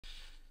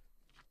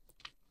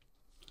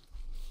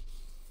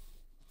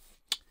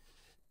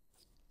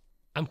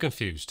I'm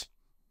confused.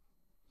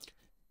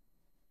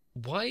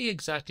 Why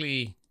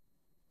exactly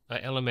are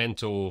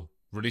Elementor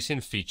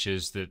releasing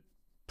features that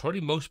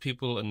probably most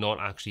people are not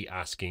actually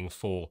asking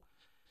for?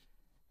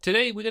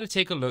 Today, we're going to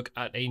take a look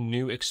at a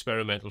new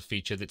experimental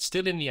feature that's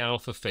still in the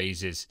alpha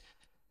phases.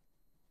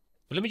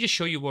 But let me just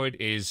show you what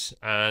it is,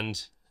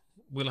 and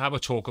we'll have a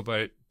talk about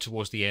it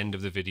towards the end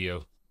of the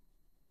video.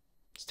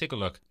 Let's take a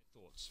look.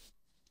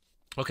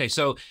 Okay,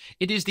 so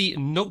it is the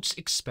Notes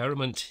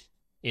experiment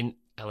in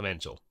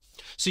Elementor.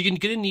 So you're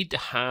going to need to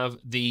have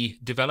the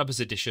Developers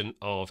Edition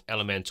of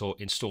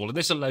Elementor installed, and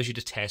this allows you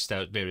to test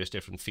out various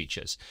different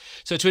features.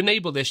 So to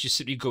enable this, you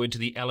simply go into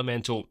the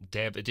Elementor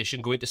Dev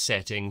Edition, go into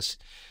Settings,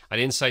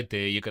 and inside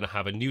there you're going to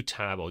have a new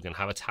tab, or you're going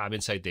to have a tab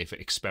inside there for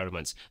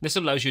Experiments. And this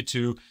allows you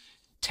to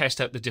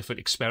test out the different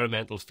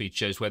experimental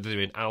features, whether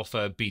they're in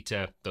alpha,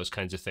 beta, those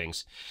kinds of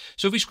things.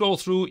 So if we scroll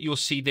through, you'll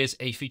see there's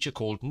a feature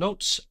called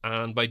Notes,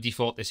 and by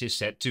default this is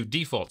set to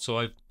default. So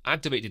I've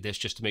activated this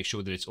just to make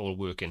sure that it's all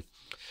working.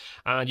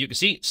 And you can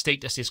see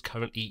status is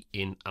currently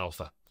in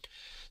alpha.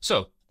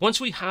 So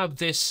once we have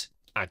this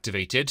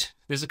activated,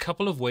 there's a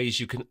couple of ways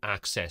you can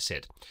access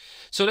it.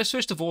 So let's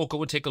first of all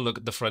go and take a look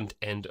at the front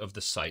end of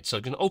the site. So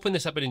I'm going to open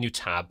this up in a new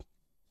tab.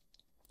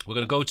 We're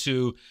going to go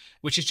to,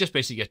 which is just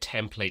basically a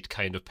template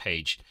kind of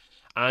page.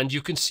 And you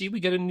can see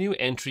we get a new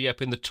entry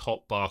up in the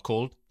top bar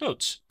called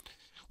Notes.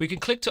 We can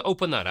click to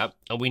open that up,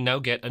 and we now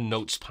get a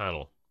Notes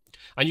panel.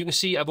 And you can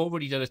see I've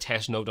already done a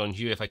test note on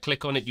here. If I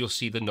click on it, you'll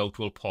see the note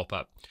will pop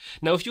up.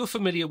 Now, if you're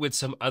familiar with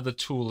some other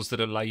tools that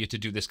allow you to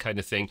do this kind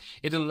of thing,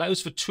 it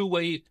allows for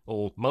two-way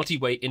or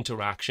multi-way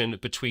interaction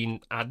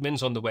between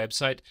admins on the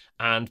website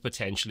and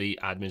potentially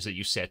admins that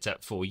you set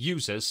up for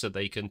users so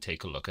they can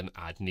take a look and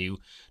add new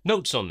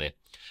notes on there.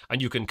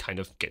 And you can kind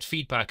of get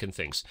feedback and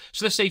things.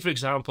 So let's say, for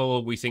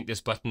example, we think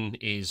this button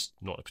is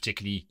not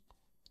particularly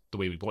the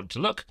way we want it to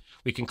look.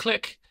 We can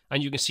click,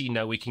 and you can see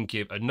now we can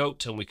give a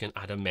note and we can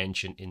add a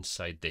mention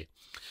inside there.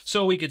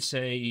 So we could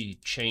say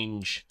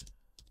change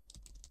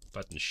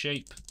button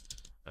shape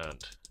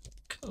and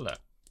color.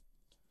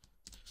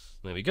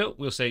 There we go.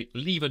 We'll say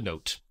leave a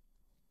note.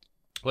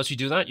 Once we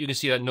do that, you can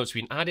see that note's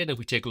been added. If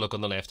we take a look on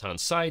the left-hand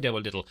side,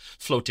 our little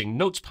floating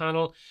notes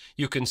panel,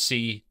 you can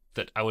see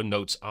that our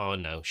notes are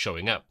now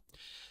showing up.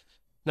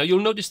 Now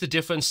you'll notice the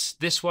difference.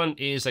 This one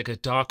is like a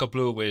darker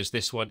blue, whereas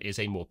this one is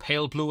a more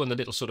pale blue and a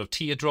little sort of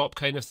teardrop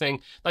kind of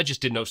thing. That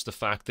just denotes the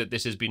fact that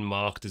this has been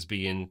marked as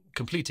being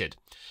completed.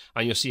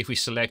 And you'll see if we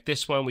select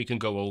this one, we can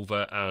go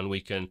over and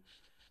we can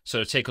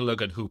sort of take a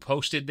look at who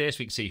posted this.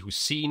 We can see who's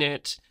seen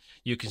it.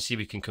 You can see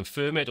we can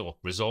confirm it or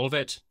resolve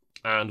it.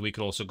 And we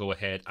can also go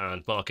ahead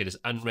and mark it as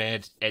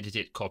unread, edit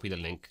it, copy the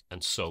link,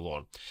 and so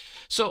on.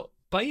 So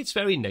by its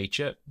very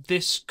nature,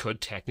 this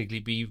could technically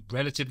be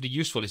relatively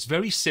useful. It's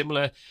very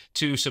similar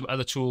to some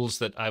other tools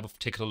that I've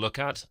taken a look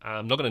at.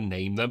 I'm not going to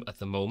name them at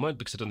the moment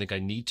because I don't think I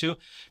need to,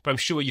 but I'm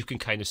sure you can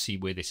kind of see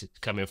where this is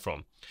coming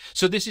from.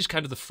 So this is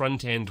kind of the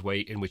front end way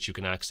in which you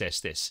can access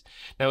this.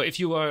 Now, if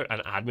you are an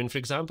admin, for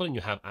example, and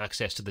you have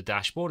access to the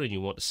dashboard and you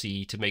want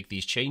to make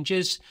these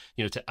changes,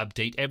 to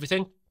update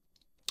everything,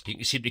 you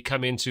can simply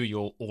come into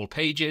your all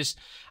pages,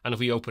 and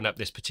if we open up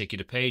this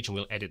particular page, and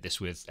we'll edit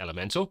this with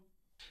Elementor.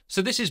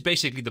 So this is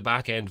basically the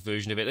back-end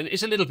version of it, and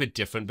it's a little bit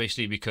different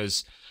basically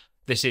because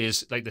this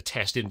is like the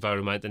test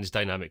environment and it's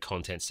dynamic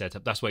content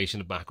setup. That's why you're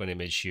seeing the background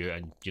image here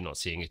and you're not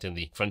seeing it in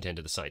the front end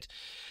of the site.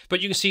 But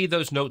you can see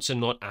those notes are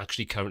not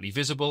actually currently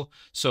visible,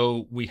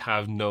 so we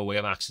have no way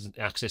of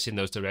accessing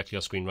those directly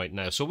on screen right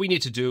now. So what we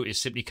need to do is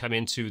simply come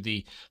into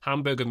the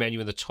hamburger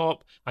menu in the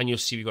top, and you'll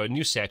see we've got a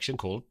new section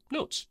called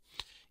Notes.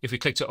 If we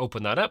click to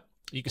open that up,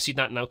 you can see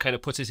that now kind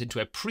of puts us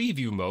into a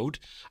preview mode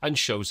and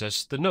shows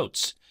us the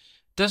notes.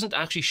 Doesn't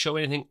actually show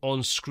anything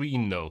on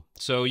screen though.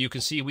 So you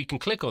can see we can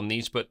click on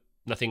these, but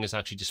nothing is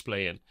actually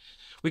displaying.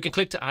 We can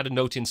click to add a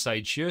note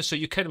inside here. So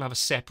you kind of have a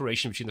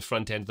separation between the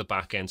front end and the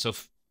back end. So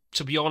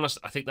to be honest,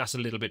 I think that's a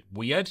little bit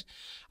weird.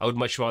 I would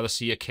much rather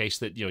see a case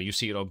that, you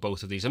see it on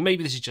both of these. And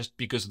maybe this is just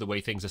because of the way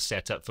things are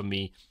set up for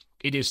me.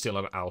 It is still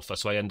on alpha,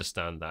 so I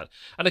understand that.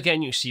 And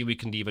again, you see we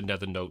can leave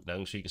another note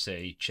now. So you can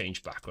say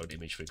change background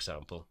image, for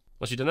example.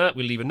 Once we've done that,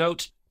 we'll leave a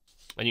note,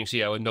 and you can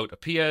see our note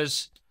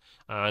appears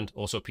and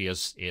also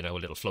appears in our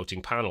little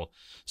floating panel.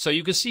 So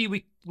you can see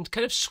we can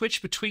kind of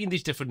switch between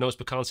these different notes,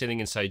 but can't see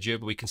anything inside here,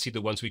 but we can see the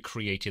ones we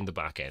create in the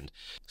back end.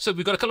 So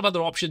we've got a couple of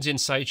other options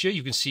inside here.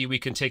 You can see we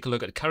can take a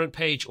look at the current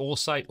page, all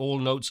site, all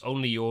notes,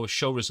 only yours,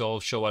 show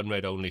resolve, show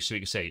unread only. So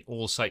we can say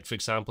all site, for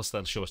example, so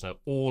that'll show us now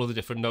all of the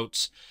different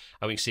notes,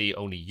 and we can see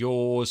only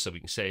yours. So we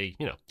can say,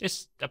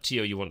 it's up to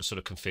you. You want to sort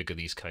of configure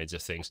these kinds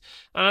of things.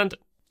 And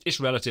it's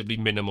relatively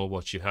minimal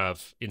what you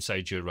have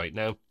inside here right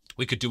now.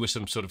 We could do with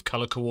some sort of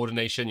color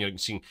coordination. You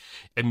can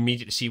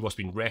immediately see what's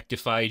been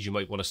rectified. You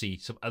might want to see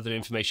some other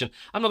information.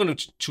 I'm not going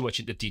to go too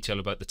much into detail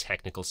about the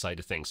technical side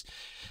of things.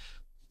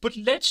 But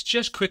let's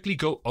just quickly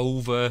go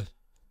over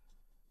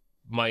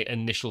my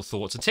initial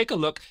thoughts and take a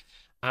look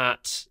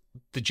at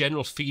the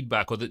general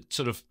feedback, or the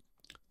sort of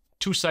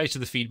two sides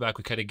of the feedback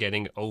we're kind of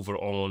getting over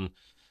on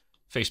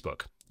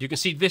Facebook. You can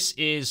see this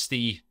is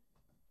the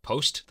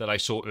post that I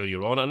saw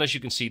earlier on. And as you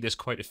can see, there's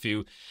quite a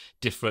few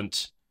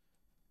different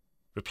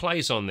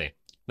replies on there.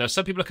 Now,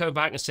 some people are coming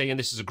back and saying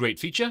this is a great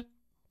feature,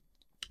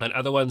 and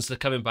other ones are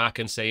coming back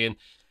and saying,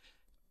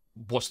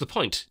 what's the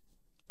point?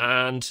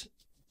 And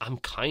I'm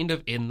kind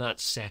of in that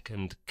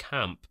second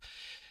camp.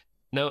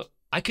 Now,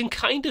 I can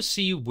kind of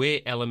see where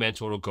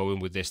Elementor are going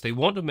with this. They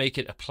want to make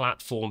it a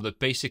platform that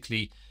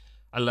basically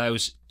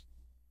allows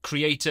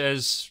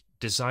creators,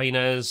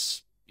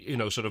 designers,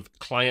 sort of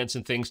clients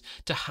and things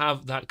to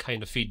have that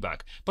kind of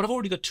feedback. But I've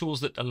already got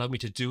tools that allow me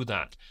to do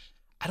that.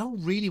 I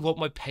don't really want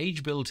my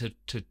page builder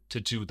to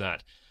do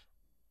that.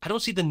 I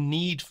don't see the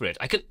need for it.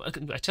 I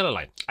tell a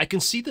lie. I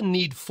can see the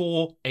need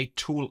for a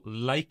tool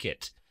like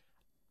it.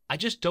 I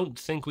just don't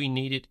think we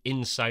need it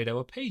inside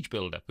our page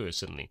builder,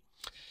 personally.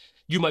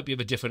 You might be of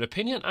a different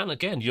opinion, and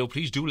again,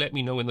 please do let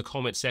me know in the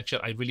comment section.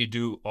 I really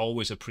do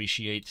always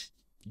appreciate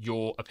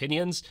your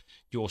opinions,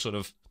 your sort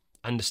of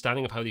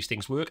understanding of how these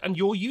things work, and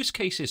your use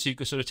cases, so you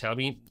can sort of tell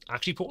me,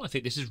 actually, Paul, I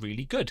think this is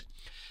really good.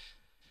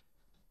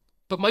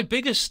 But my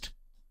biggest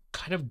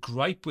kind of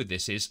gripe with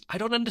this is I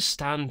don't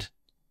understand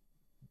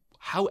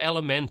how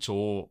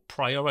Elementor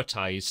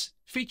prioritize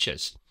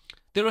features.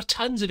 There are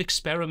tons of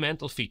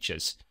experimental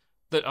features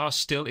that are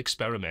still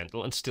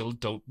experimental and still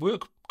don't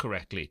work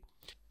correctly.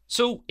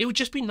 So it would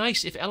just be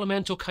nice if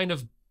Elementor kind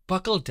of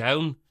buckled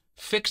down,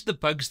 fixed the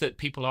bugs that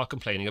people are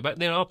complaining about.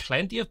 There are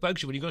plenty of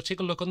bugs. You've got to take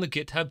a look on the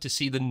GitHub to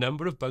see the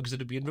number of bugs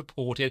that have been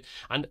reported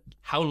and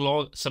how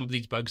long some of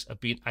these bugs have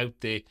been out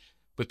there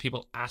with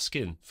people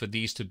asking for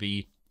these to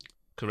be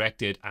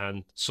corrected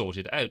and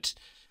sorted out.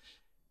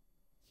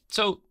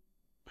 So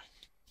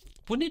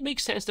wouldn't it make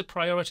sense to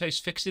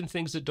prioritize fixing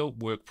things that don't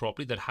work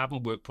properly, that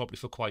haven't worked properly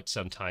for quite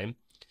some time?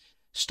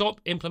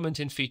 Stop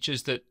implementing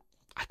features that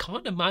I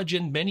can't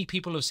imagine many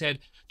people have said,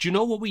 do you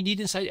know what we need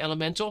inside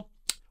Elementor?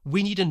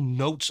 We need a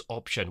notes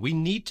option. We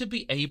need to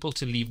be able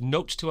to leave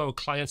notes to our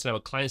clients and our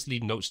clients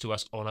leave notes to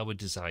us on our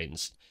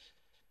designs.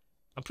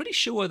 I'm pretty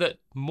sure that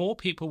more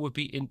people would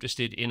be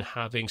interested in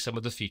having some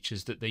of the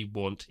features that they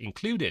want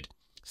included.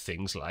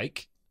 Things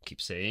like, I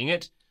keep saying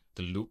it,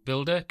 the loop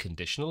builder,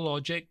 conditional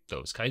logic,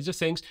 those kinds of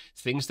things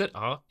that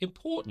are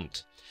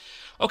important.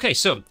 Okay,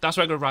 so that's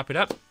where I'm going to wrap it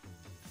up.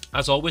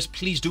 As always,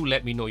 please do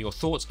let me know your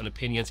thoughts and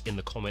opinions in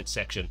the comment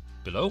section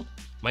below.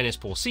 My name is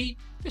Paul C.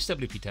 This is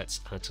WPTuts,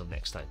 and until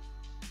next time,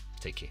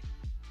 take care.